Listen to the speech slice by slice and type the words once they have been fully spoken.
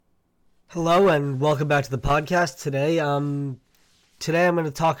Hello and welcome back to the podcast. Today I'm going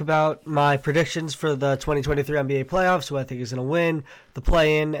to talk about my predictions for the 2023 NBA playoffs, who I think is going to win, the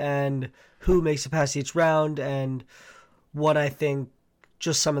play-in, and who makes it past each round, and what I think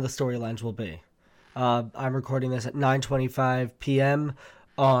just some of the storylines will be. I'm recording this at 9:25 p.m.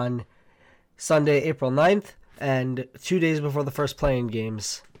 on Sunday, April 9th, and 2 days before the first play-in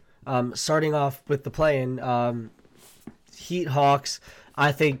games. Starting off with the play-in, Heat Hawks.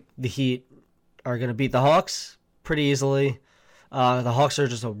 I think the Heat are going to beat the Hawks pretty easily. The Hawks are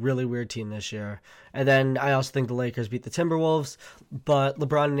just a really weird team this year. And then I also think the Lakers beat the Timberwolves, but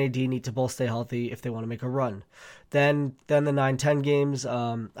LeBron and AD need to both stay healthy if they want to make a run. Then the 9-10 games,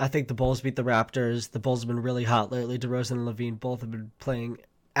 I think the Bulls beat the Raptors. The Bulls have been really hot lately. DeRozan and LaVine both have been playing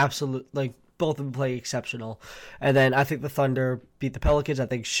both have been playing exceptional. And then I think the Thunder beat the Pelicans. I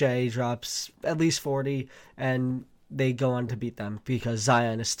think Shea drops at least 40, and they go on to beat them because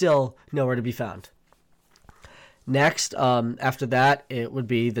Zion is still nowhere to be found. Next, after that, it would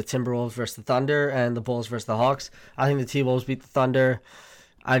be the Timberwolves versus the Thunder and the Bulls versus the Hawks. I think the T-Wolves beat the Thunder.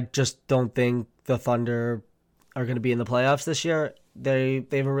 I just don't think the Thunder are going to be in the playoffs this year. They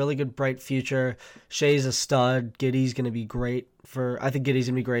have a really good, bright future. Shea's a stud. Giddey's going to be great. I think Giddey's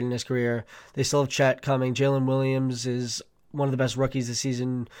going to be great in his career. They still have Chet coming. Jalen Williams is one of the best rookies this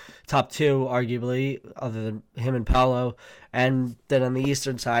season, top two, arguably, other than him and Paolo. And then on the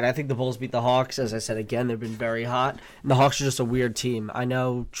Eastern side, I think the Bulls beat the Hawks. As I said, again, they've been very hot. And the Hawks are just a weird team. I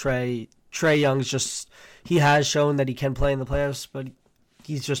know Trae Young's he has shown that he can play in the playoffs, but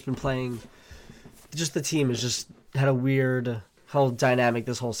he's just been playing. Just the team has just had a weird whole dynamic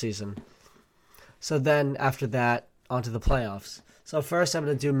this whole season. So then after that, onto the playoffs. So first I'm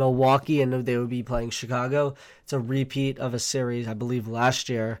going to do Milwaukee, and they would be playing Chicago. It's a repeat of a series, I believe, last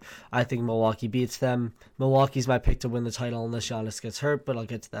year. I think Milwaukee beats them. Milwaukee's my pick to win the title unless Giannis gets hurt, but I'll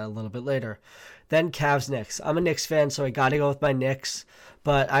get to that a little bit later. Then Cavs-Knicks. I'm a Knicks fan, so I got to go with my Knicks,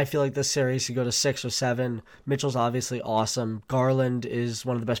 but I feel like this series could go to 6 or 7. Mitchell's obviously awesome. Garland is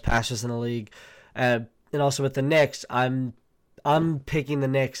one of the best passers in the league. And also with the Knicks, I'm picking the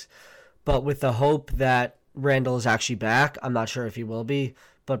Knicks, but with the hope that Randall is actually back. I'm not sure if he will be,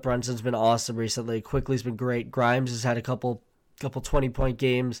 but Brunson's been awesome recently. Quickly's been great. Grimes has had a couple 20-point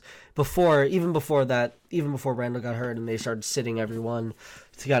games even before Randall got hurt and they started sitting everyone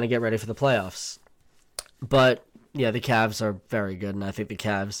to kind of get ready for the playoffs. But yeah, the Cavs are very good, and I think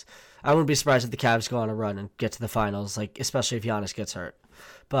I wouldn't be surprised if the Cavs go on a run and get to the finals, especially if Giannis gets hurt.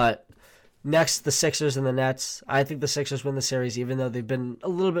 But next, the Sixers and the Nets. I think the Sixers win the series, even though they've been a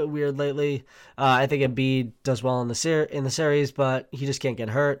little bit weird lately. I think Embiid does well in the series, but he just can't get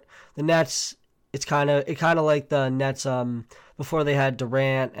hurt. The Nets, it kind of like the Nets before they had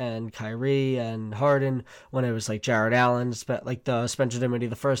Durant and Kyrie and Harden, when it was like Jared Allen, like the Spencer Dinwiddie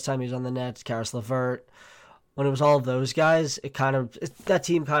the first time he was on the Nets, Karis LeVert. When it was all of those guys, that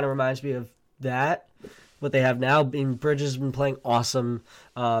team kind of reminds me of that. What they have now, Bridges has been playing awesome.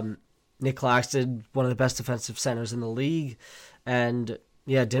 Nick Claxton, one of the best defensive centers in the league. And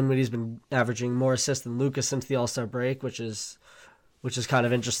yeah, Dinwiddie's been averaging more assists than Lucas since the All-Star break, which is kind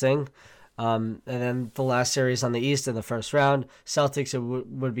of interesting. And then the last series on the East in the first round, Celtics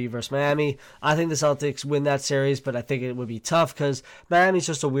would be versus Miami. I think the Celtics win that series, but I think it would be tough because Miami's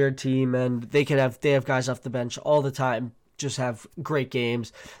just a weird team, and they have guys off the bench all the time, just have great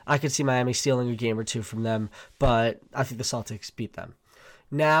games. I could see Miami stealing a game or two from them, but I think the Celtics beat them.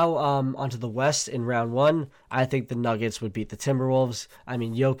 Now, onto the West in round one, I think the Nuggets would beat the Timberwolves. I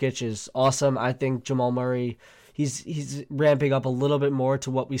mean, Jokic is awesome. I think Jamal Murray, he's ramping up a little bit more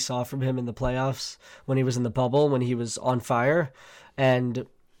to what we saw from him in the playoffs when he was in the bubble, when he was on fire. And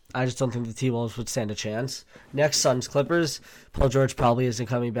I just don't think the T-Wolves would stand a chance. Next, Suns-Clippers. Paul George probably isn't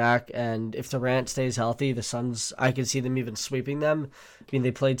coming back. And if Durant stays healthy, the Suns, I can see them even sweeping them. I mean,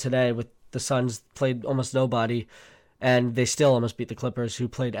 they played today with the Suns, played almost nobody. And they still almost beat the Clippers, who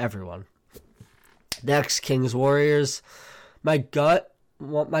played everyone. Next, Kings-Warriors. My gut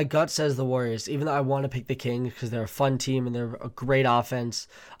says the Warriors. Even though I want to pick the Kings because they're a fun team and they're a great offense,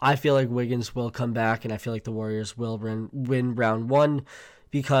 I feel like Wiggins will come back, and I feel like the Warriors will win round one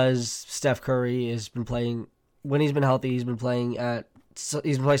because Steph Curry has been playing. When he's been healthy, he's been playing some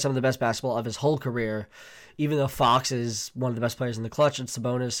of the best basketball of his whole career. Even though Fox is one of the best players in the clutch, and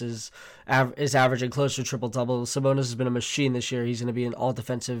Sabonis is averaging close to triple-double. Sabonis has been a machine this year. He's going to be an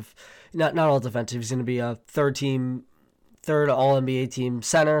all-defensive, not all-defensive, he's going to be a third all-NBA team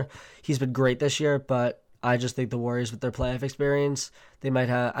center. He's been great this year, but I just think the Warriors, with their playoff experience,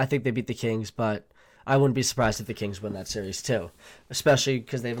 I think they beat the Kings, but I wouldn't be surprised if the Kings win that series too, especially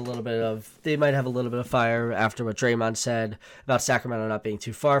because they might have a little bit of fire after what Draymond said about Sacramento not being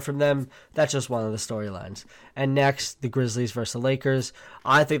too far from them. That's just one of the storylines. And next, the Grizzlies versus the Lakers.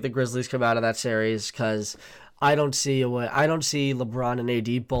 I think the Grizzlies come out of that series because I don't see LeBron and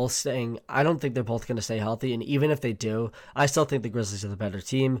AD both staying. I don't think they're both going to stay healthy. And even if they do, I still think the Grizzlies are the better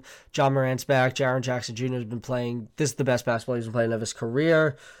team. John Morant's back. Jaren Jackson Jr. has been playing. This is the best basketball he's been playing of his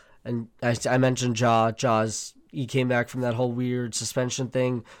career. And I mentioned Ja's. He came back from that whole weird suspension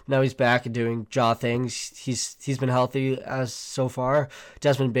thing. Now he's back and doing Ja things. He's been healthy as so far.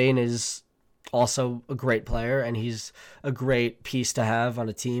 Desmond Bane is also a great player, and he's a great piece to have on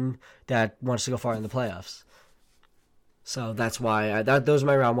a team that wants to go far in the playoffs. So that's why those are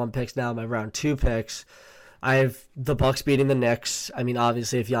my round 1 picks. Now my round 2 picks, I have the Bucks beating the Knicks. I mean,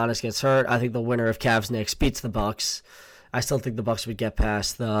 obviously, if Giannis gets hurt, I think the winner of Cavs-Knicks beats the Bucks. I still think the Bucks would get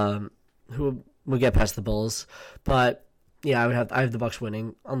past the Bulls, but yeah, I have the Bucks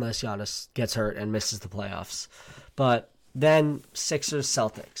winning unless Giannis gets hurt and misses the playoffs. But then Sixers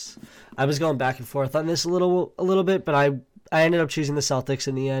Celtics. I was going back and forth on this a little bit, but I ended up choosing the Celtics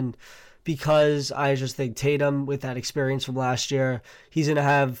in the end because I just think Tatum, with that experience from last year, he's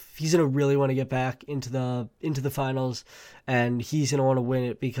gonna really want to get back into the finals, and he's gonna want to win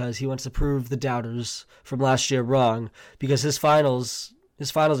it because he wants to prove the doubters from last year wrong. Because his finals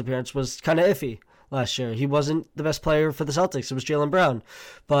appearance was kind of iffy last year. He wasn't the best player for the Celtics. It was Jaylen Brown.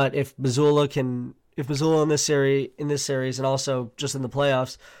 But if Mazzulla in this series and also just in the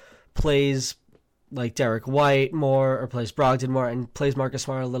playoffs plays like Derek White more or plays Brogdon more and plays Marcus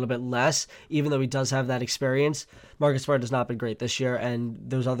Smart a little bit less, even though he does have that experience, Marcus Smart has not been great this year, and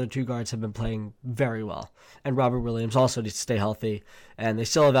those other 2 guards have been playing very well. And Robert Williams also needs to stay healthy, and they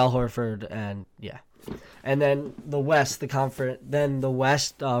still have Al Horford, and yeah. And then the West,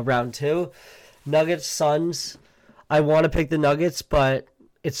 round 2, Nuggets, Suns. I want to pick the Nuggets, but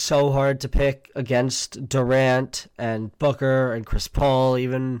it's so hard to pick against Durant and Booker and Chris Paul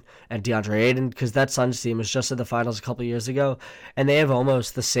even and DeAndre Ayton because that Suns team was just in the finals a couple years ago, and they have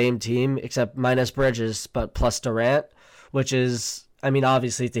almost the same team except minus Bridges but plus Durant, which is, I mean,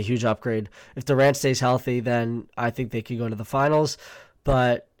 obviously it's a huge upgrade. If Durant stays healthy, then I think they could go to the finals,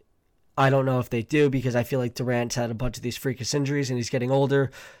 but I don't know if they do because I feel like Durant's had a bunch of these freakish injuries and he's getting older,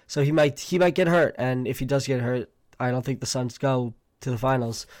 so he might get hurt, and if he does get hurt, I don't think the Suns go to the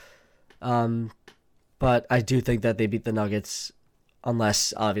finals. But I do think that they beat the Nuggets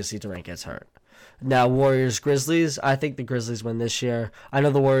unless, obviously, Durant gets hurt. Now, Warriors-Grizzlies, I think the Grizzlies win this year. I know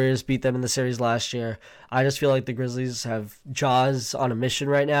the Warriors beat them in the series last year. I just feel like the Grizzlies have Jaws on a mission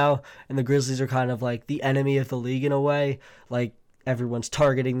right now, and the Grizzlies are kind of like the enemy of the league in a way. Like, everyone's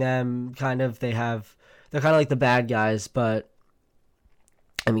targeting them, kind of. They're kind of like the bad guys, but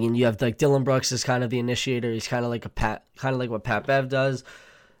I mean, you have like Dylan Brooks is kind of the initiator. He's kind of like what Pat Bev does,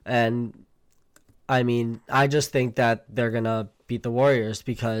 and I mean, I just think that they're gonna beat the Warriors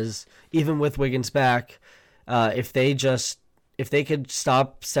because even with Wiggins back, if they could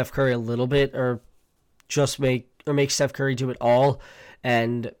stop Steph Curry a little bit, or just make Steph Curry do it all,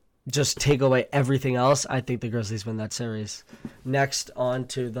 and just take away everything else, I think the Grizzlies win that series. Next, on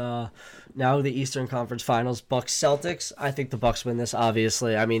to the Eastern Conference Finals, Bucks Celtics. I think the Bucks win this,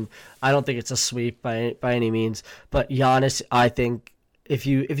 obviously. I mean, I don't think it's a sweep by any means, but Giannis, I think if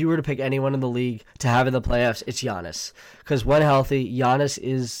you were to pick anyone in the league to have in the playoffs, it's Giannis. Because when healthy, Giannis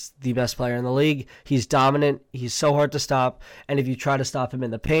is the best player in the league. He's dominant. He's so hard to stop. And if you try to stop him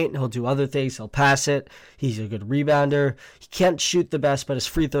in the paint, he'll do other things. He'll pass it. He's a good rebounder. He can't shoot the best, but his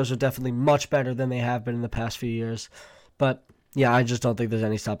free throws are definitely much better than they have been in the past few years. But yeah, I just don't think there's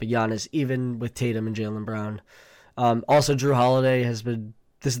any stopping Giannis, even with Tatum and Jaylen Brown. Also, Drew Holiday this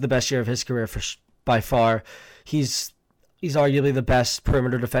is the best year of his career by far. He's arguably the best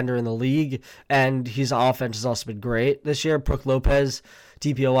perimeter defender in the league, and his offense has also been great this year. Brook Lopez,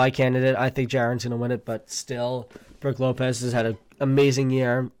 DPOY candidate. I think Jaren's going to win it, but still, Brook Lopez has had an amazing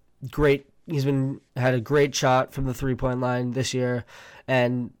year. He's had a great shot from the 3-point line this year,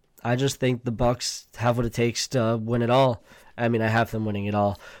 and I just think the Bucks have what it takes to win it all. I mean, I have them winning it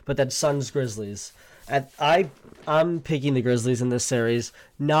all. But then Suns-Grizzlies. I'm picking the Grizzlies in this series,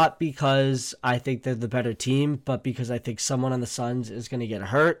 not because I think they're the better team, but because I think someone on the Suns is going to get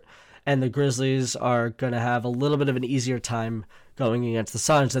hurt, and the Grizzlies are going to have a little bit of an easier time going against the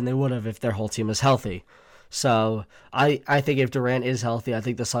Suns than they would have if their whole team is healthy. So I think if Durant is healthy, I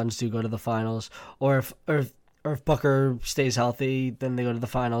think the Suns do go to the finals. Or if Booker stays healthy, then they go to the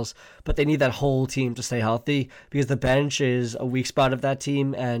finals. But they need that whole team to stay healthy because the bench is a weak spot of that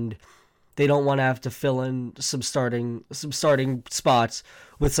team, and they don't want to have to fill in some starting spots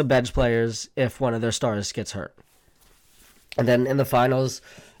with some bench players if one of their stars gets hurt. And then in the finals,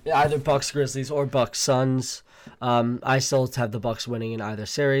 either Bucks Grizzlies or Bucks Suns. I still have the Bucks winning in either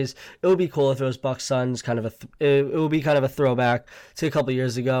series. It would be cool if it was Bucks Suns. It would be kind of a throwback to a couple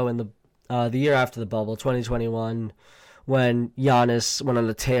years ago in the year after the bubble, 2021, when Giannis went on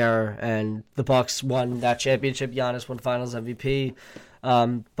a tear and the Bucks won that championship. Giannis won Finals MVP.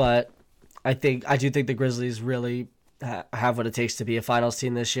 But I do think the Grizzlies really have what it takes to be a Finals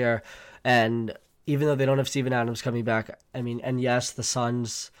team this year. And even though they don't have Steven Adams coming back, I mean, and yes, the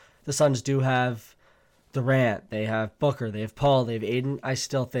Suns do have Durant, they have Booker, they have Paul, they have Aiden. I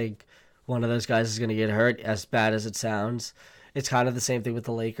still think one of those guys is going to get hurt, as bad as it sounds. It's kind of the same thing with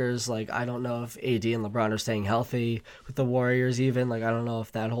the Lakers. Like, I don't know if AD and LeBron are staying healthy. With the Warriors even, like, I don't know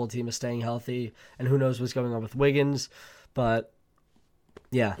if that whole team is staying healthy. And who knows what's going on with Wiggins. But,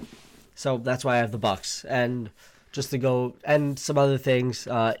 yeah. So that's why I have the Bucks. And just to go, and some other things,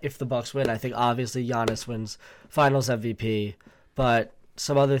 if the Bucks win, I think obviously Giannis wins Finals MVP. But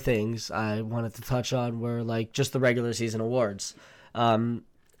some other things I wanted to touch on were, like, just the regular season awards.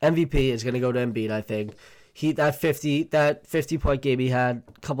 MVP is going to go to Embiid, I think. That 50-point game he had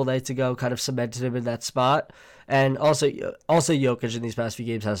a couple nights ago kind of cemented him in that spot. And also Jokic in these past few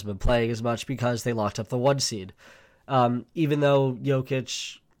games hasn't been playing as much because they locked up the 1 seed. Even though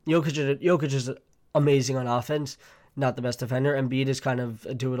Jokic is amazing on offense, not the best defender. Embiid is kind of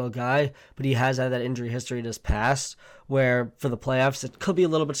a do-it-all guy, but he has had that injury history in his past where for the playoffs it could be a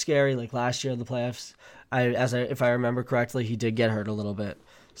little bit scary. Like last year in the playoffs, if I remember correctly, he did get hurt a little bit.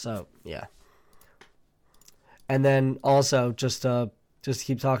 So, yeah. And then also, just to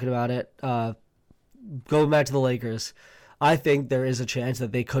keep talking about it, going back to the Lakers, I think there is a chance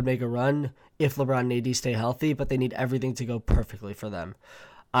that they could make a run if LeBron and AD stay healthy, but they need everything to go perfectly for them.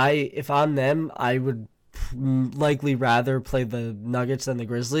 If I'm them, I would likely rather play the Nuggets than the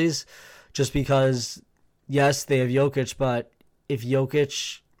Grizzlies, just because, yes, they have Jokic, but if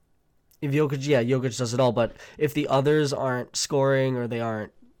Jokic, Jokic does it all, but if the others aren't scoring or they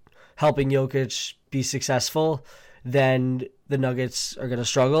aren't helping Jokic be successful, then the Nuggets are going to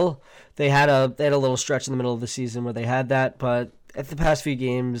struggle. They had a little stretch in the middle of the season where they had that, but at the past few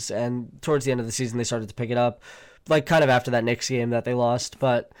games and towards the end of the season, they started to pick it up, like kind of after that Knicks game that they lost.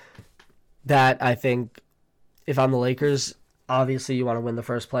 But that, I think, if I'm the Lakers, obviously you want to win the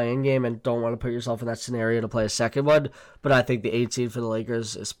first play-in game and don't want to put yourself in that scenario to play a second one. But I think the 8 seed for the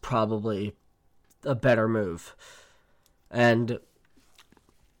Lakers is probably a better move. And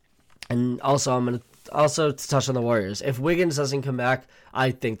also, I'm going to touch on the Warriors. If Wiggins doesn't come back,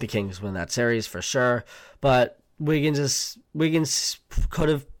 I think the Kings win that series for sure. But Wiggins could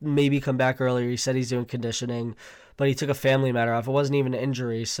have maybe come back earlier. He said he's doing conditioning, but he took a family matter off. It wasn't even an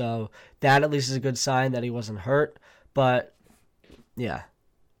injury, so that at least is a good sign that he wasn't hurt. But yeah.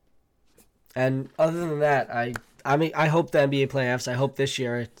 And other than that, I hope the NBA playoffs. I hope this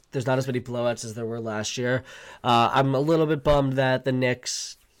year there's not as many blowouts as there were last year. I'm a little bit bummed that the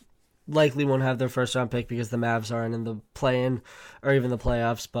Knicks likely won't have their first round pick because the Mavs aren't in the play-in or even the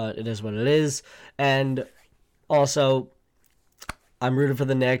playoffs, but it is what it is. And also, I'm rooting for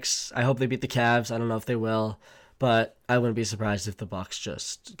the Knicks. I hope they beat the Cavs. I don't know if they will, but I wouldn't be surprised if the Bucks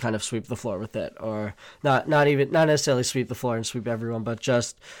just kind of sweep the floor with it, or not necessarily sweep the floor and sweep everyone, but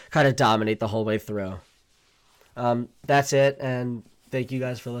just kind of dominate the whole way through. That's it, and thank you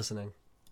guys for listening.